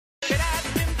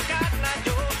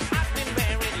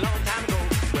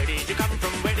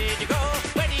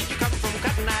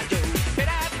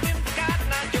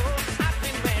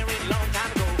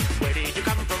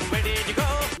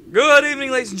Good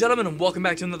evening, ladies and gentlemen, and welcome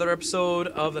back to another episode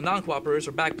of the Non-Cooperators.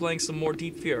 We're back playing some more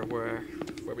Deep Fear, where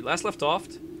we last left off.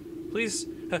 Please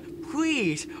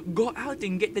go out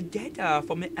and get the data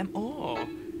from the MO.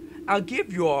 I'll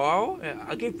give you all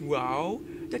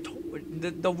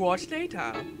the raw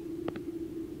data.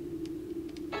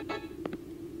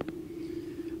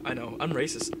 I know, I'm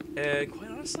racist, and quite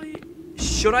honestly,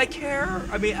 should I care?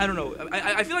 I mean, I don't know.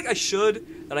 I feel like I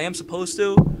should, that I am supposed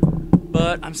to.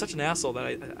 But I'm such an asshole that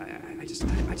I don't give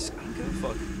a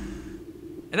fuck.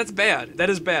 And that's bad. That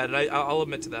is bad, and I'll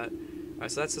admit to that.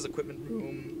 Alright, so that says equipment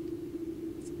room.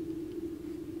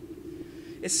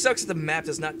 It sucks that the map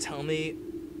does not tell me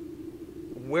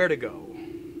where to go.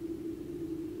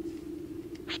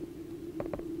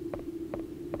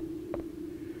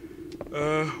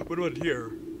 What about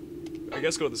here? I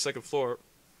guess go to the second floor.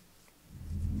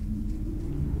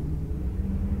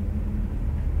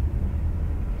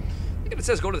 It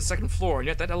says go to the second floor, and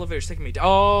yet that elevator's taking me down.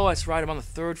 Oh, that's right, I'm on the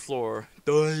third floor.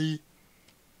 Die.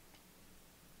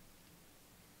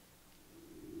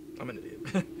 I'm an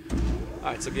idiot.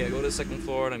 Alright, so yeah, go to the second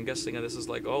floor, and I'm guessing this is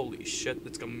like, holy shit,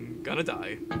 I'm gonna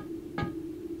die.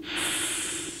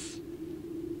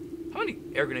 How many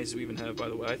air grenades do we even have, by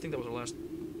the way? I think that was our last...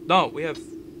 No, we have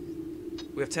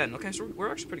 10. Okay, so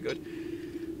we're actually pretty good.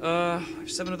 I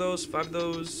have 7 of those, 5 of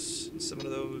those, and 7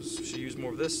 of those. Should use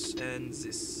more of this, and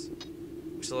this.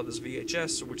 We still have this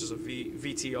VHS, which is a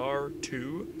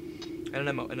VTR2, and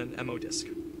an MO disc.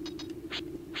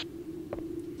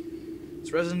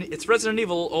 It's Resident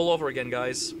Evil all over again,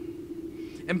 guys.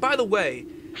 And by the way,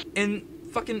 in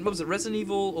fucking, what was it, Resident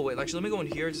Evil? Oh wait, actually, let me go in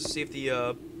here just to see if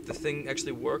the thing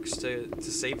actually works to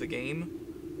save the game.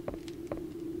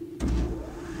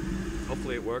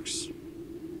 Hopefully it works.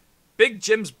 Big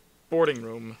Jim's boarding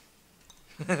room.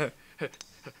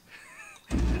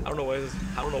 I don't know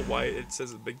why it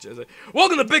says Big Jim.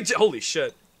 Welcome to Big Jim. Holy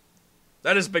shit,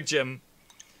 that is Big Jim.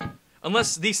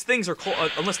 Unless these things are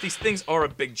unless these things are a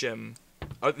Big Jim.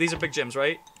 These are Big Jims,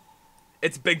 right?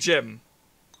 It's Big Jim.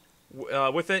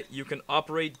 With it, you can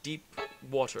operate deep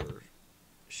water.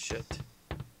 Shit.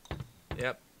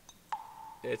 Yep.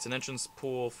 It's an entrance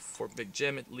pool for Big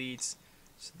Jim. It leads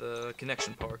to the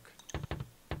connection park.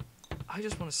 I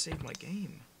just want to save my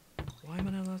game. Why am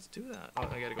I not allowed to do that? Oh,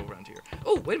 I gotta go around here.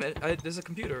 Oh, wait a minute. There's a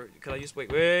computer. Can I use...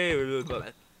 Wait.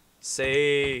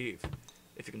 Save.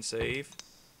 If you can save.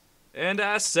 And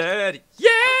I said,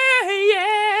 yeah.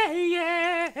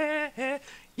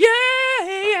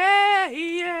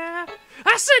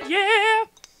 I said, yeah.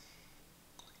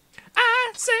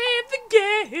 I saved the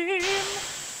game.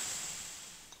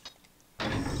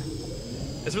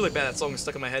 It's really bad. That song is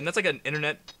stuck in my head. And that's like an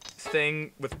internet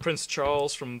thing with Prince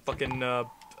Charles from fucking,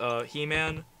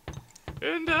 He-Man.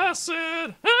 And I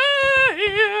said, hey,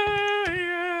 yeah,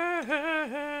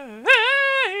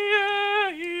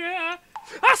 yeah.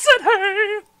 I said,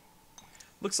 hey.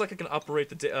 Looks like I can operate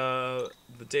the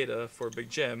data for Big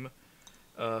Jim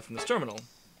from this terminal.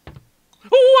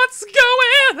 What's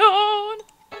going on?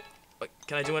 Wait,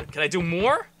 can I do it? Can I do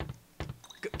more?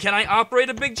 Can I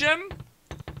operate a Big Jim?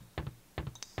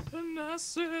 And I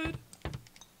said,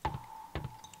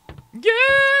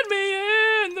 get me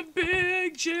in the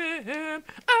Big Jim.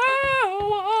 I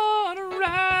wanna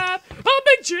ride a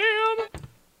Big Jim.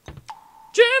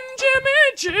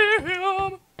 Jimmy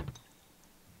Jim.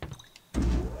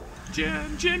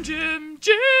 Jimmy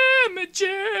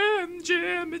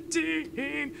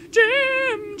Dean.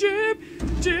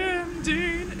 Jim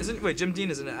Dean. Wait, Jim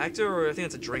Dean is an actor, or I think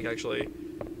it's a drink, actually.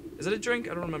 Is it a drink?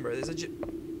 I don't remember. Is it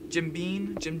Jim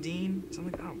Bean? Jim Dean?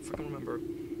 Something like, I don't fucking remember.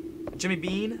 Jimmy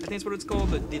Bean, I think that's what it's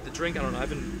called. The drink. I don't know. I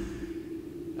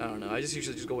don't know. I just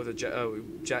usually just go with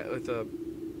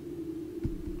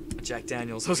Jack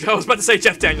Daniels. I was about to say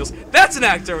Jeff Daniels. That's an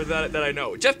actor that I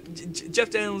know. Jeff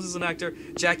Daniels is an actor.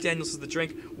 Jack Daniels is the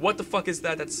drink. What the fuck is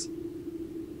that? Is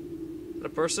that a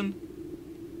person?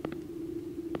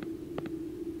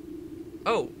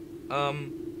 Oh,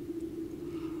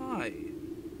 hi.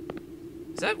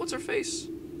 Is that what's her face?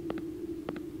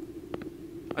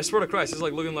 I swear to Christ, it's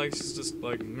like looking like she's just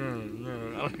like, I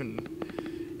don't even,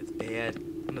 it's bad.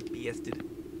 I'm a bastard.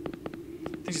 I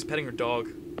think she's petting her dog.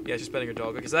 Yeah, she's petting her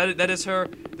dog. Okay, so that is her.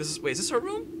 Wait, is this her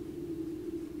room?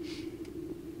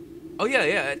 Oh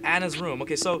yeah, Anna's room.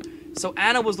 Okay, so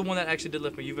Anna was the one that actually did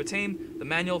lift me. You've attained the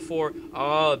manual for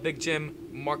Big Jim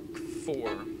Mark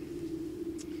IV.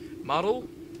 Model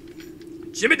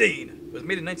Jimmy Dean. It was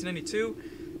made in 1992.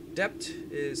 Depth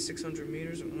is 600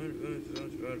 meters.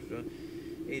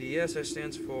 ADS, that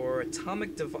stands for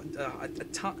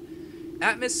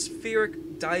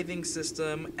Atmospheric Diving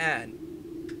System, and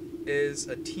is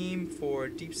a team for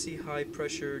deep sea high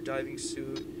pressure diving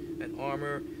suit and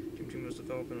armor. Team was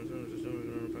developed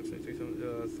approximately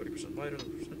 30% lighter.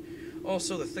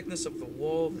 Also, the thickness of the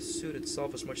wall of the suit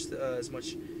itself is much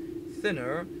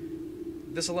thinner.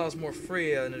 This allows more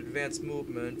free and advanced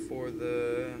movement. For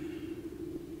the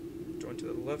joint to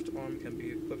the left arm can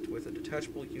be equipped with a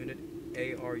detachable unit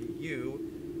ARU,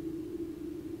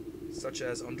 such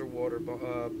as underwater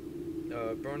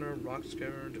burner, rock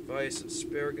scanner device, and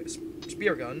spear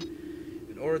gun.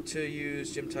 In order to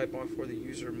use Gym Type R4, the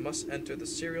user must enter the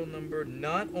serial number.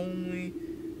 Not only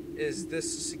is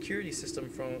this a security system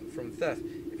from theft,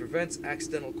 it prevents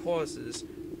accidental causes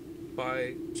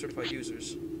by certified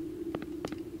users.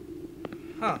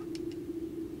 Huh.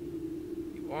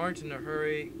 You aren't in a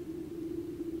hurry.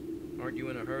 Aren't you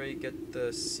in a hurry? Get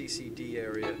the CCD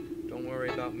area. Don't worry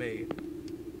about me.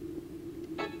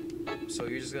 So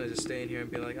you're just gonna stay in here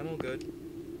and be like, I'm all good.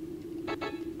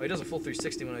 Oh, he does a full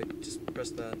 360 when I just press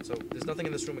that. So there's nothing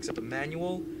in this room except a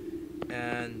manual,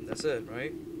 and that's it,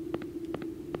 right?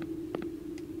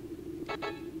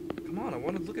 Come on, I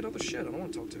want to look at other shit. I don't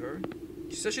want to talk to her.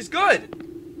 She says she's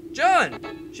good!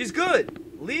 John! She's good!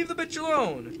 Leave the bitch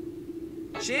alone!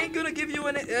 She ain't gonna give you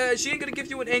an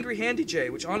angry handy J,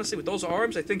 which honestly, with those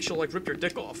arms, I think she'll like rip your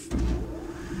dick off.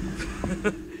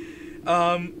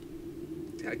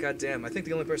 Yeah, goddamn. I think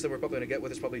the only person that we're probably gonna get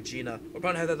with is probably Gina. We're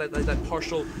probably gonna have that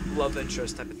partial love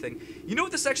interest type of thing. You know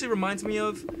what this actually reminds me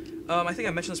of? I think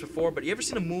I mentioned this before, but you ever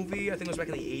seen a movie? I think it was back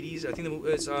in the 80s. I think the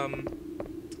movie was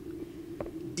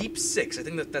Deep Six. I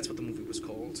think that's what the movie was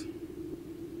called.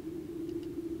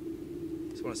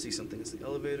 Just want to see something. It's the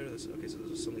elevator. Okay, so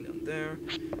there's something down there.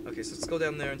 Okay, so let's go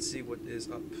down there and see what is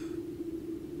up.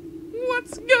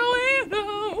 What's going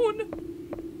on?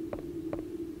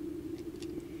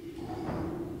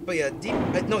 But yeah,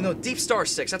 Deep Star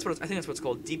 6. That's what I think that's what it's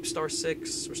called. Deep Star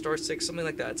 6 or Star 6, something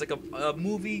like that. It's like a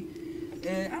movie.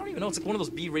 I don't even know. It's like one of those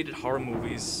B-rated horror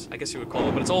movies, I guess you would call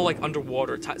it. But it's all like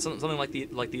underwater, something like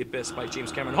the Abyss by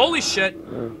James Cameron. Holy shit!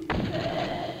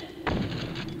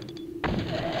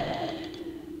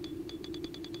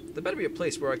 There better be a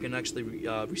place where I can actually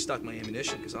restock my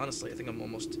ammunition, because honestly, I think I'm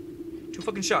almost 2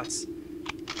 fucking shots.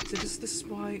 So this is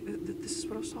why this is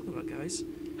what I was talking about, guys.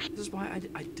 This is why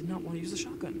I did not want to use the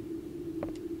shotgun.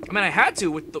 I mean, I had to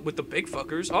with the big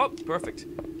fuckers. Oh, perfect.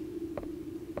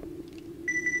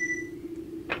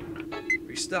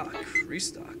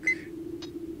 Restock.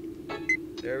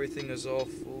 Everything is all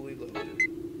fully loaded.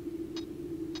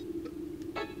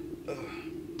 Ugh.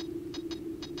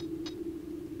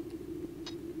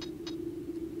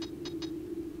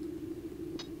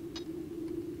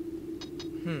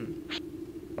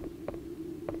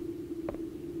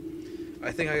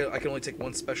 I think I can only take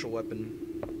one special weapon.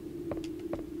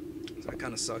 That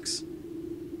kind of sucks.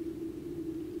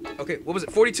 Okay, what was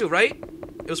it? 42, right?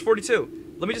 It was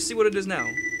 42. Let me just see what it is now.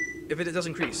 If it does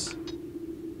increase.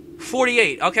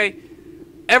 48, okay.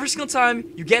 Every single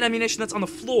time you get ammunition that's on the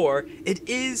floor, it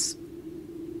is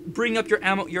bringing up your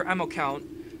ammo count.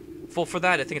 For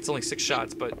that, I think it's only 6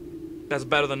 shots, but that's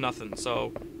better than nothing,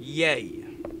 so yay.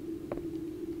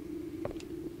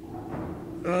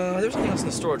 There's nothing else in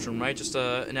the storage room, right? Just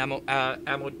an ammo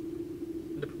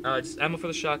for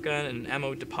the shotgun and an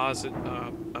ammo deposit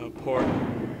port.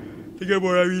 To get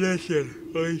more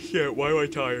ammunition. Holy shit! Why am I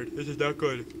tired? This is not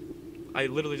good. I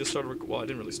literally just started. Well, I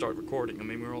didn't really start recording. I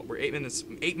mean, we're 8 minutes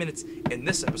in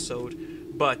this episode,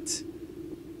 but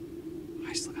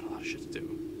I still got a lot of shit to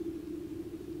do.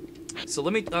 So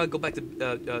let me go back to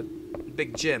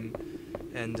Big Jim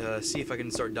and see if I can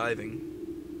start diving.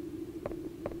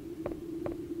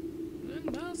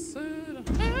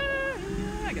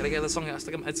 I gotta get the song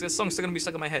stuck in, this song's still gonna be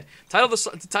stuck in my head. Title of this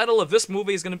episode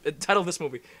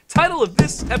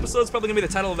is probably gonna be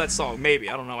the title of that song. Maybe,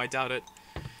 I don't know. I doubt it.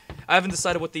 I haven't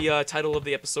decided what the title of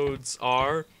the episodes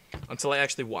are until I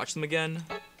actually watch them again.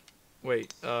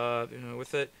 Wait,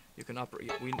 with it you can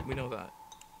operate. We know that.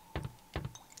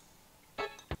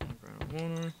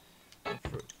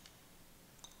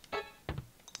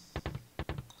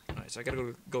 Alright, so I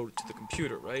gotta go to the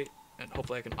computer, right? And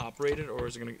hopefully I can operate it, or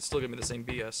is it still gonna be the same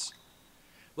BS?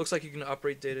 Looks like you can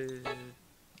operate data.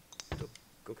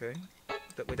 Okay.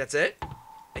 Wait, that's it?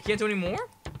 I can't do any more?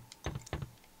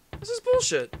 This is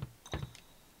bullshit.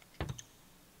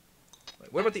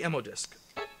 Wait, what about the ammo disc?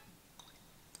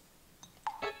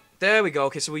 There we go.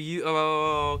 Okay, so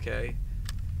oh, okay.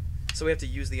 So we have to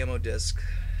use the ammo disc.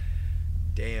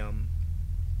 Damn.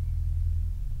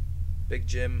 Big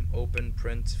Jim, open,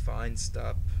 print, find,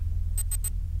 stop.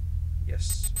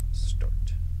 Yes,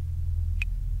 start.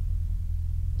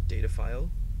 Data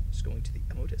file is going to the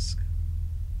ammo disc.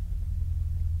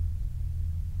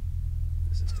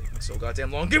 is this taking so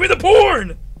goddamn long? Give me the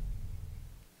porn!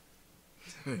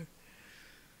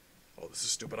 Oh, this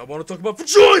is stupid. I want to talk about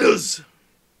vaginas!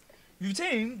 You've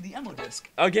obtained the ammo disc.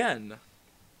 Again.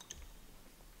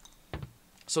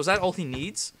 So is that all he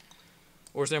needs?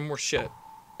 Or is there more shit?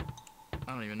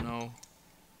 I don't even know.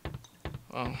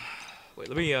 Oh, wait,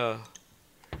 let me, go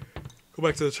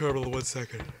back to the terminal 1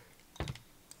 second.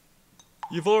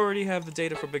 You've already have the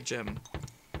data for Big Jim.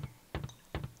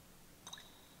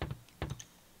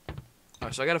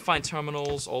 Alright, so I gotta find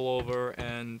terminals all over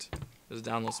and just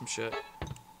download some shit.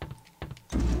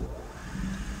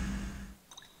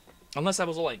 Unless that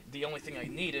was the only thing I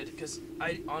needed, because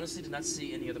I honestly did not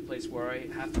see any other place where I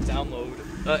have to download,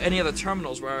 any other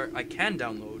terminals where I can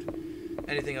download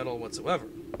anything at all whatsoever.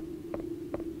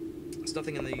 There's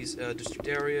nothing in these district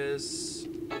areas,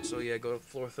 so yeah, go to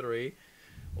floor 3.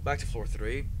 Well, back to floor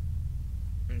 3,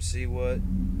 and see what...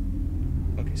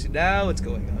 Okay, so now it's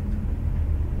going up.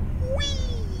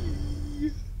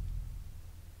 Whee!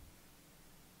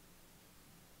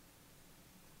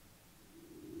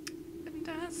 And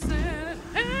I said,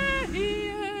 hey,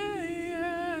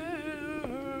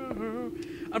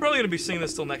 I'm probably gonna be singing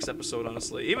this till next episode,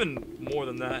 honestly. Even more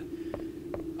than that.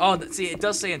 Oh, see, it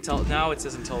does say now it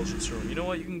says intelligence room. You know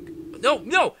what? You can.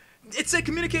 No! It said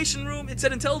communication room. It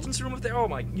said intelligence room up there. Oh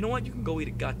my! You know what? You can go eat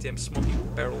a goddamn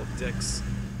smoking barrel of dicks.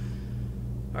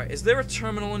 All right, is there a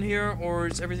terminal in here, or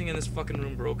is everything in this fucking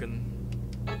room broken?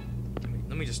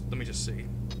 Let me just see.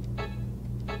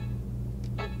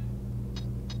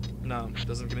 No, it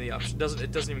doesn't give me the option.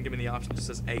 It doesn't even give me the option. It just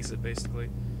says exit, basically.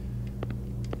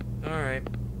 All right.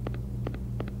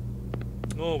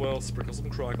 Oh well, sprinkle some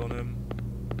crack on him.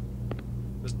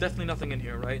 There's definitely nothing in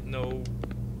here, right? No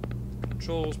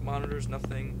controls, monitors,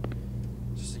 nothing.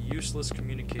 Just a useless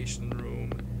communication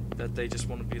room that they just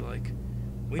want to be like,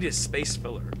 we need a space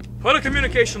filler. Put a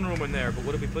communication room in there, but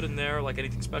what if we put in there like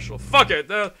anything special? Fuck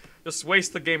it! Just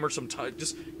waste the gamer some time.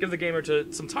 Just give the gamer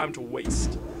some time to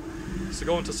waste. So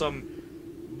go into some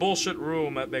bullshit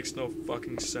room that makes no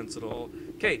fucking sense at all.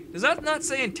 Okay, does that not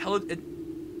say intelligence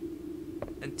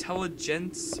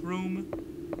room?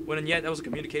 When yet that was a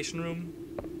communication room?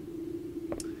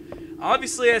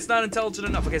 Obviously, it's not intelligent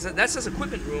enough. Okay, so that says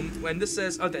equipment room, and this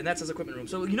says and that says equipment room.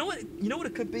 So you know what? You know what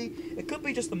it could be? It could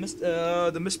be just the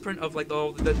misprint of like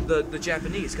the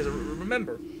Japanese. Because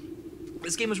remember,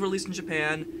 this game was released in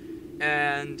Japan,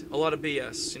 and a lot of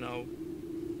BS. You know.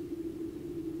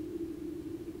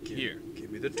 Here,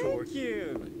 give me the torch.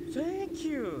 Thank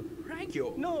you. Thank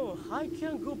you. No, I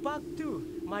can go back to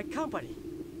my company.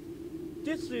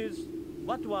 This is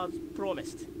what was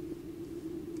promised.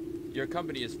 Your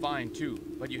company is fine too,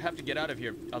 but you have to get out of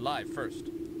here alive first.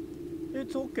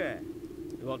 It's okay.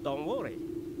 Well, don't worry.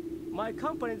 My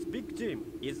company's big gym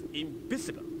is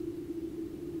invisible.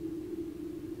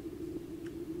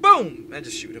 Boom! And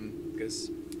just shoot him,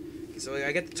 because... Okay, so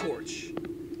I get the torch.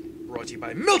 Brought to you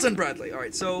by Milton Bradley.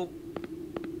 Alright, so...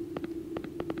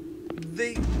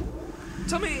 They...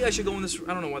 Tell me I should go in this...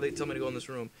 I don't know why they tell me to go in this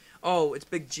room. Oh, it's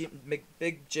Big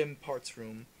Jim parts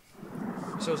room.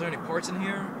 So is there any parts in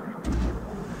here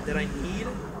that I need?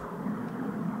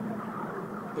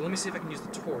 But let me see if I can use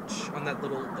the torch on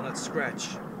that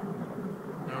scratch.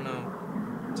 I don't know.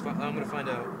 I'm gonna find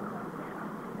out.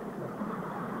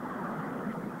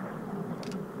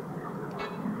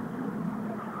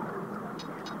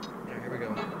 Alright, here we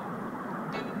go.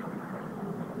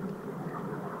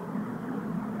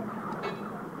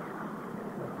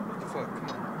 What the fuck? Come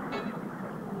on.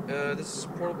 This is a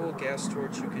portable gas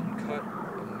torch. You can cut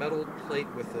a metal plate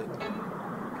with it.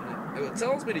 It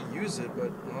tells me to use it,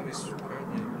 but obviously,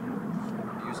 apparently,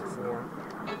 what to use it for.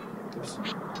 Oops.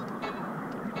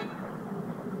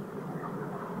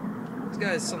 This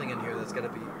guy has something in here that's got to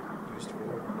be used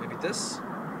for. Maybe this?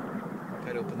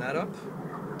 Try to open that up.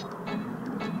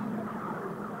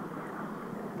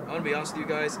 I'm gonna be honest with you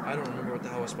guys, I don't remember what the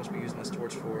hell I was supposed to be using this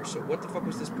torch for. So what the fuck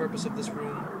was this purpose of this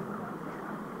room?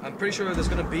 I'm pretty sure there's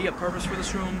gonna be a purpose for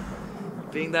this room.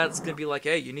 Being that it's gonna be like,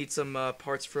 hey, you need some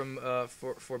parts from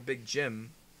for Big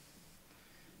Jim.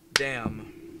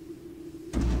 Damn.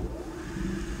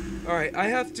 All right, I'm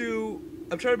trying to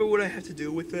remember what I have to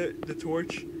do with the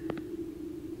torch.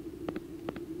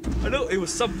 I know it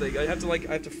was something. I have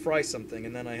to fry something,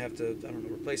 and then I have to, I don't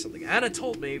know, replace something. Anna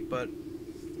told me, but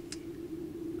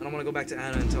I don't want to go back to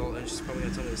Anna and she's probably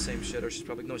gonna tell me the same shit, or she's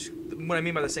probably what I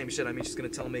mean by the same shit, I mean she's gonna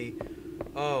tell me,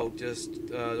 oh, just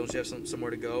don't you have somewhere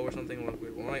to go or something?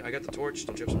 Well, I got the torch.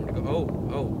 Don't you have somewhere to go?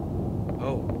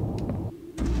 Oh.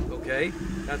 Okay,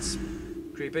 that's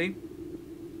creepy.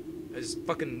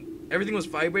 Everything was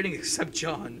vibrating except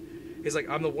John. He's like,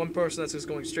 I'm the one person that's just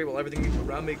going straight while everything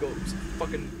around me goes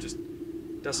fucking just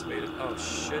decimated. Oh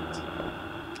shit.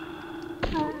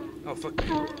 Oh fuck me.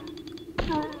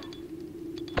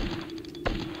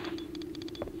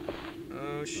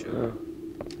 Oh shit.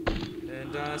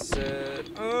 And I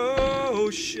said, oh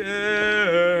shit.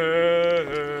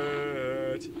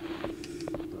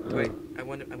 Wait, I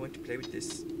want to play with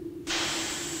this.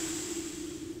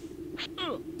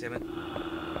 Damn it.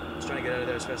 I was trying to get out of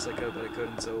there as fast as I could, but I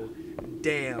couldn't, so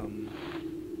damn.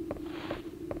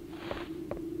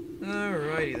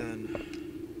 Alrighty then.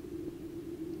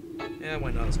 Yeah,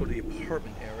 why not? Let's go to the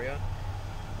apartment area.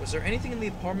 Was there anything in the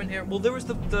apartment area? Well, there was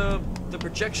the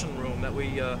projection room that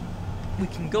we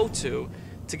can go to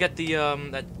get the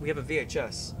that we have a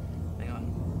VHS. Hang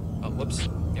on. Oh, whoops.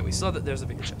 Yeah, we saw that there's a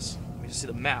VHS. We just see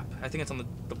the map. I think it's on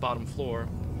the bottom floor.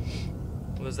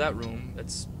 Well, there's that room.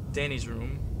 That's Danny's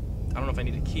room. I don't know if I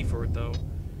need a key for it though.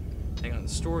 Hang on. The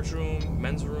storage room,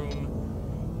 men's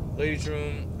room, ladies'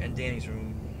 room, and Danny's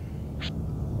room.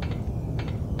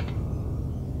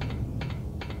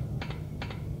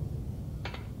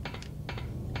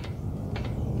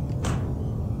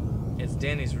 It's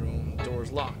Danny's room.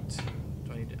 Door's locked.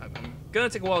 Do I need to, I'm gonna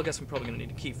take a while. I guess I'm probably gonna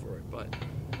need a key for it, but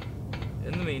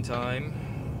in the meantime,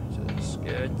 just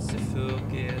get the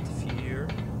fuck out of here.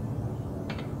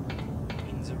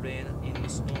 In the rain, in the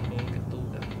snow,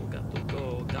 got to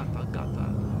go.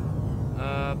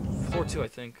 Floor 2, I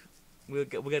think. We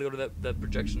gotta go to that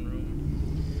projection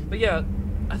room. But yeah,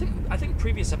 I think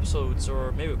previous episodes,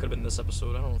 or maybe it could have been this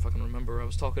episode. I don't know if I can remember. I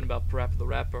was talking about Parappa the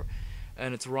Rapper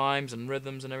and its rhymes and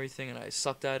rhythms and everything, and I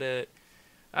sucked at it.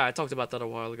 I talked about that a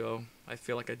while ago. I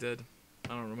feel like I did.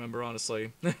 I don't remember,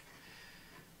 honestly.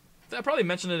 I probably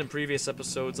mentioned it in previous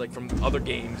episodes, like from other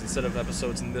games instead of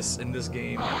episodes in this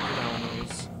game. Who the hell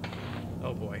knows?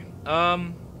 Oh boy.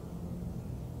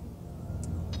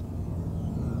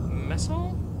 Mess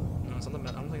hall? No, it's not the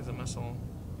I don't think it's a mess hall.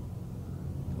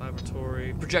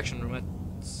 Laboratory, projection room.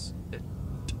 That's it.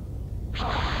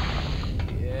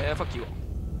 Yeah, fuck you all.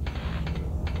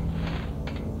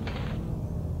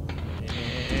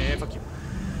 Yeah, fuck you.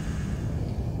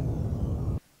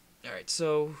 All right,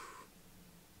 so.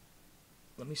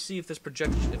 Let me see if this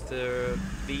projection, if the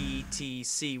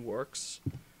VTC works.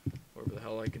 Wherever the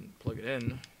hell I can plug it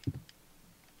in.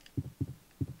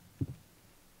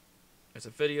 There's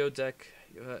a video deck.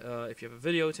 If you have a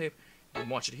videotape, you can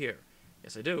watch it here.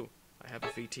 Yes, I do. I have a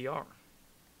VTR.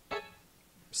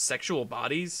 Sexual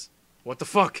bodies? What the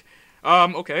fuck?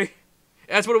 Okay.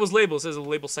 That's what it was labeled. It says a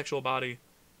label sexual body.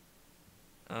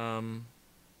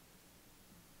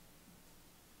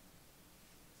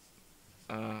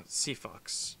 Sea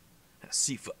Fox.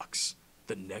 Sea Fox.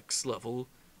 The next level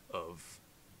of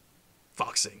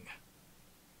foxing.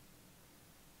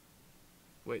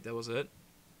 Wait, that was it?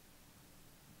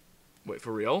 Wait,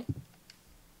 for real?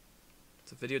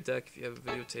 It's a video deck. If you have a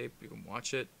videotape, you can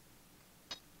watch it.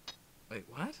 Wait,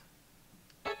 what?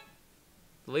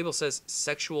 The label says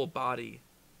sexual body.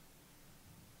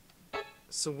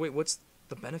 So wait, what's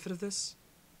the benefit of this?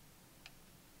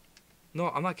 No,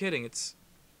 I'm not kidding. It's...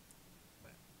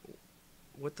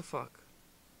 What the fuck?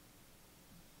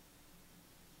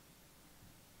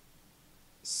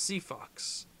 Sea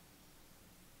Fox.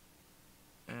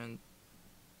 And...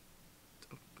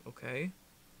 Okay.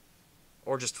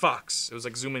 Or just Fox. It was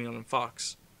like zooming on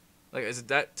Fox. Like, is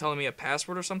that telling me a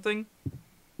password or something?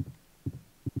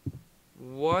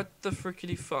 What the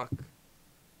frickety fuck?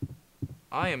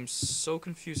 I am so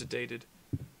confused, dated.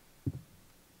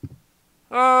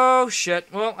 Oh, shit.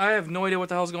 Well, I have no idea what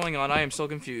the hell's going on. I am so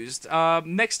confused.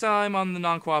 Next time on the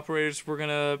non-cooperators, we're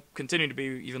gonna continue to be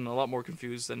even a lot more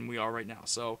confused than we are right now.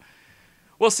 So,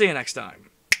 we'll see you next time.